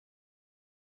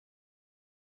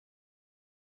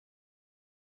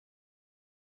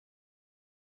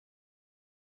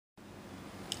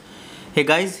Hey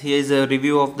guys, here is a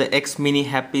review of the Xmini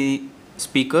Happy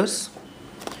speakers,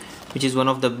 which is one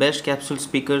of the best capsule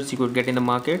speakers you could get in the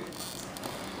market.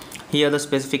 Here are the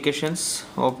specifications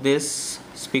of this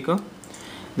speaker.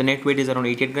 The net weight is around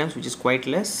 88 grams, which is quite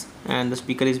less, and the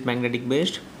speaker is magnetic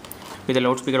based with a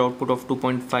loudspeaker output of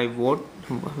 2.5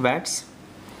 watts,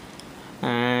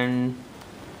 and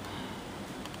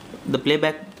the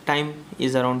playback time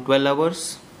is around 12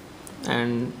 hours,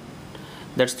 and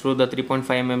that's through the 3.5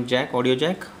 mm audio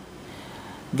jack.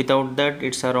 Without that,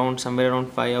 it's around somewhere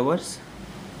around 5 hours.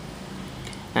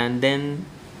 And then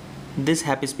this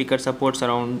happy speaker supports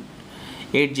around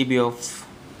 8 GB of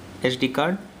SD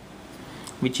card,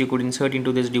 which you could insert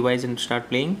into this device and start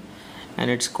playing. And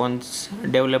it's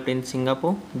developed in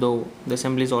Singapore, though the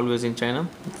assembly is always in China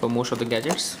for most of the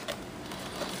gadgets.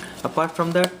 Apart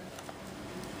from that,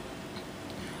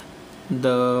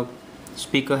 the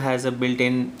speaker has a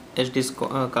built-in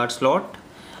SD card slot,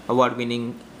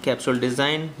 award-winning capsule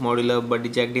design, modular buddy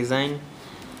jack design,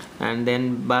 and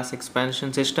then bass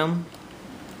expansion system,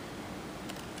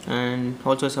 and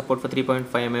also support for 3.5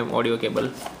 mm audio cable.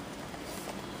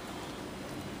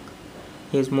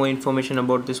 Here's more information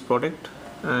about this product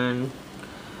and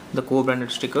the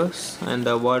co-branded stickers and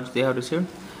the awards they have received.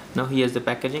 Now here's the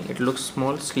packaging. It looks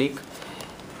small, sleek.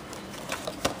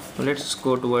 Let's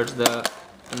go towards the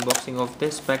unboxing of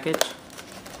this package.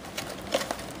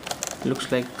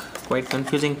 Looks like quite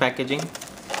confusing packaging.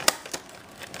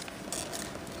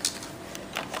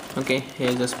 Okay,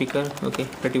 here's the speaker. Okay,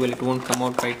 pretty well it won't come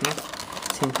out right now.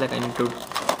 Seems like I need to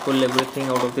pull everything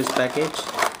out of this package.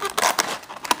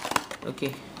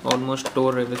 Okay, almost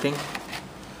tore everything.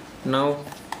 Now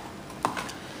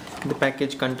the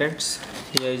package contents.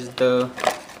 Here is the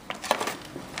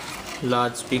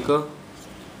large speaker,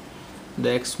 the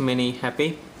Xmini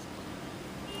Happy.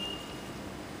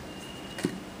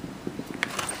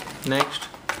 Next,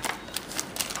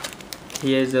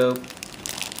 here is a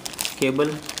cable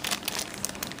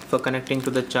for connecting to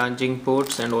the charging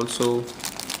ports and also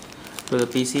to the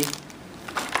PC.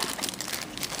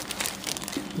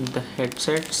 The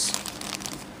headsets,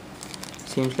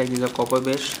 seems like these are copper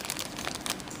based,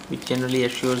 which generally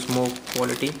assures more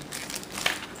quality.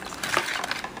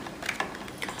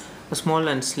 A small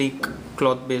and sleek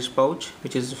cloth based pouch,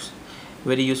 which is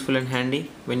very useful and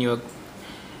handy when you are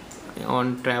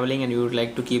on traveling and you would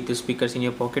like to keep the speakers in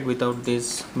your pocket without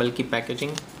this bulky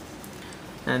packaging.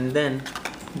 And then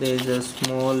there is a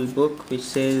small book which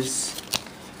says,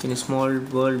 in a small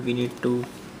world we need to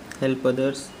help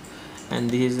others, and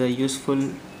this is a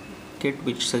useful kit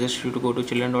which suggests you to go to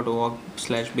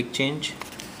children.org/bigchange.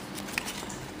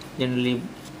 Generally,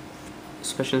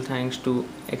 special thanks to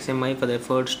XMI for the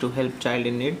efforts to help child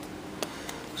in need.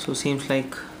 So seems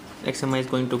like XMI is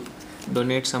going to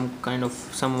donate some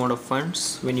amount of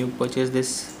funds when you purchase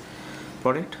this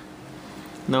product.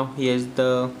 Now here's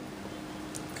the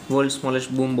world's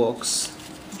smallest boombox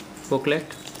booklet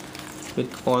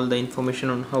with all the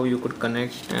information on how you could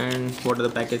connect and what are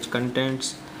the package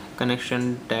contents,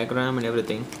 connection diagram and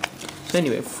everything. So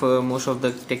anyway, for most of the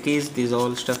techies, this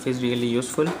all stuff is really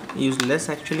useful. Useless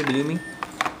actually, believe me.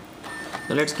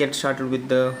 Now let's get started with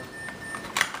the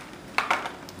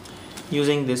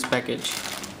using this package.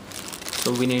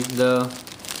 So we need the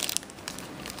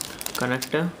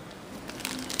connector,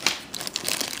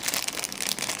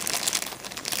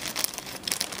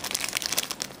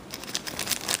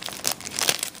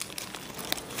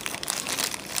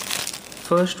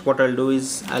 first what I'll do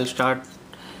is I'll start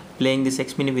playing this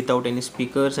Xmini without any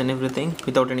speakers and everything,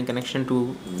 without any connection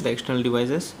to the external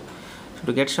devices. So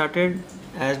to get started,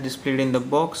 as displayed in the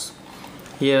box,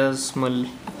 here's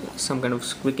some kind of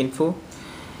quick info.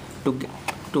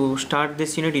 To start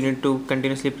this unit, you need to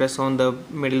continuously press on the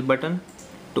middle button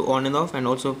to on and off, and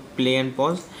also play and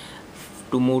pause.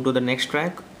 To move to the next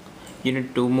track, you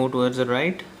need to move towards the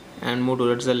right and move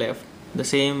towards the left. The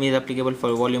same is applicable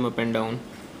for volume up and down.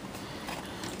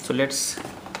 So let's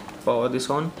power this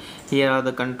on. Here are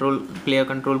the player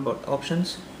control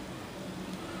options.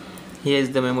 Here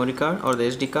is the memory card or the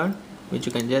SD card, which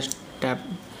you can just tap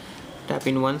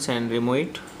in once and remove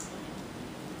it.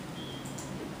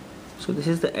 So this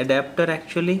is the adapter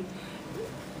actually,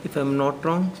 if I'm not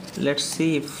wrong. Let's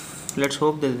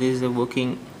hope that this is a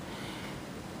working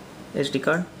SD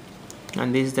card,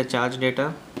 and this is the charge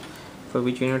data for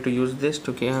which you need to use this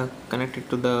to connect it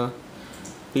to the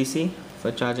PC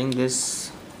for charging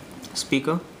this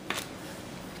speaker.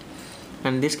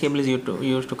 And this cable is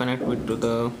used to connect to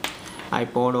the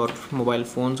iPod or mobile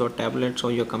phones or tablets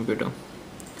or your computer.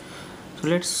 So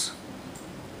let's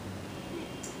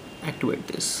activate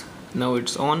this. Now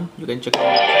it's on. You can check it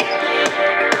out.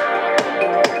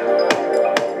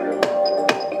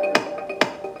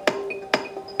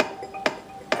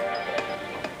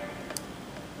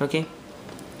 Okay,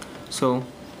 so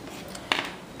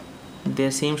there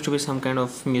seems to be some kind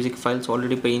of music files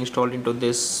already pre-installed into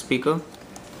this speaker,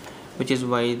 which is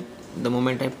why the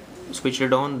moment I switched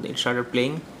it on, it started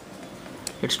playing.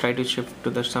 Let's try to shift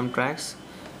to some tracks.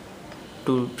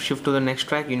 To shift to the next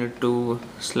track, you need to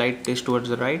slide this towards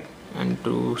the right, and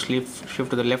to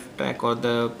shift to the left track or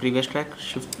the previous track,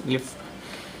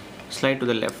 slide to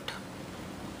the left.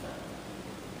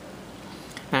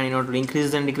 And in order to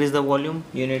increase and decrease the volume,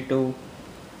 you need to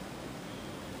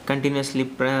continuously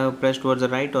press towards the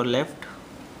right or left.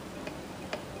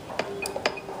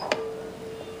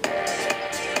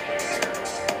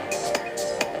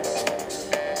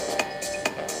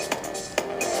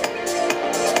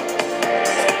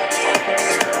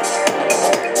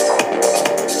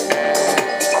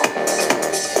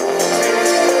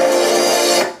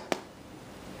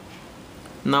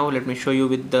 Now let me show you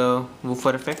with the woofer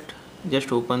effect.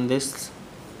 Just open this,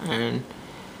 and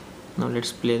now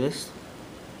let's play this.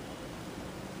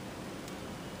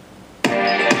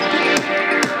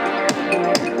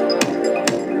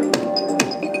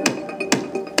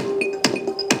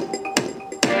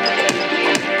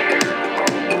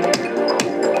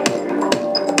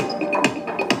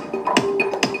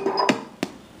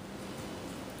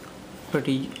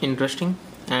 Pretty interesting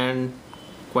and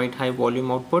quite high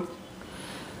volume output.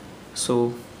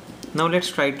 So now let's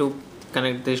try to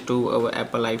connect this to our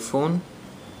Apple iPhone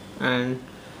and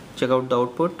check out the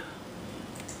output.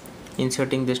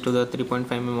 Inserting this to the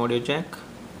 3.5mm audio jack.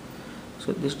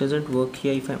 So this doesn't work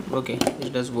here. If I'm okay,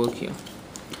 it does work here.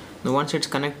 Now once it's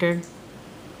connected,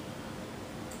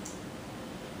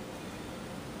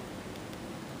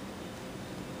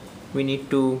 we need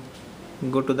to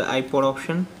go to the iPod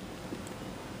option.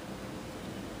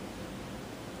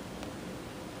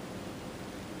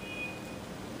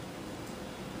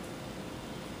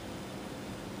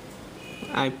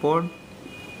 iPod,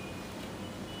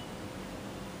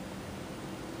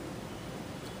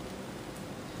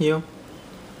 here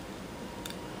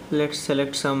let's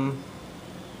select some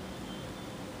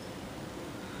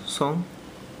song.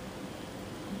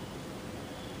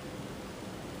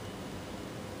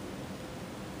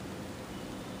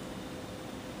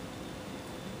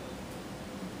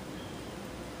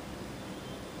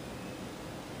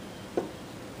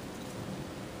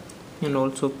 And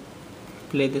also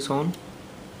play this on.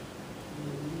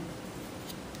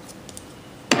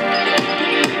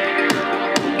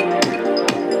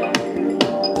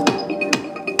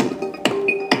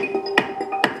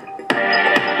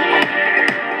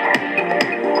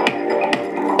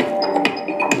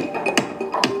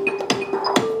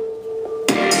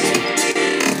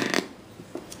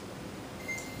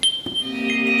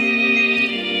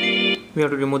 We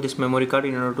have to remove this memory card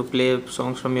in order to play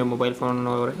songs from your mobile phone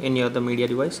or any other media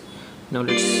device. Now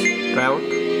let's try out.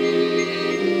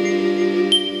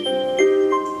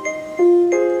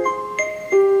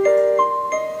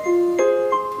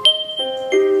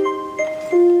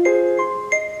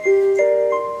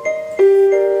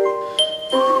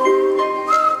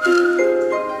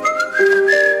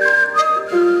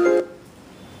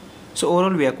 So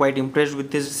overall we are quite impressed with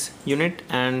this unit,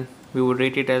 and we would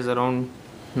rate it as around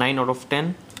 9 out of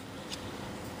 10.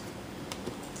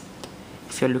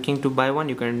 If you are looking to buy one,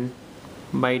 you can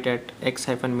buy it at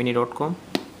x-mini.com.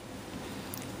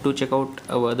 Do check out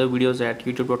our other videos at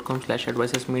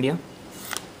youtube.com/advicersmedia.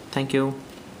 Thank you.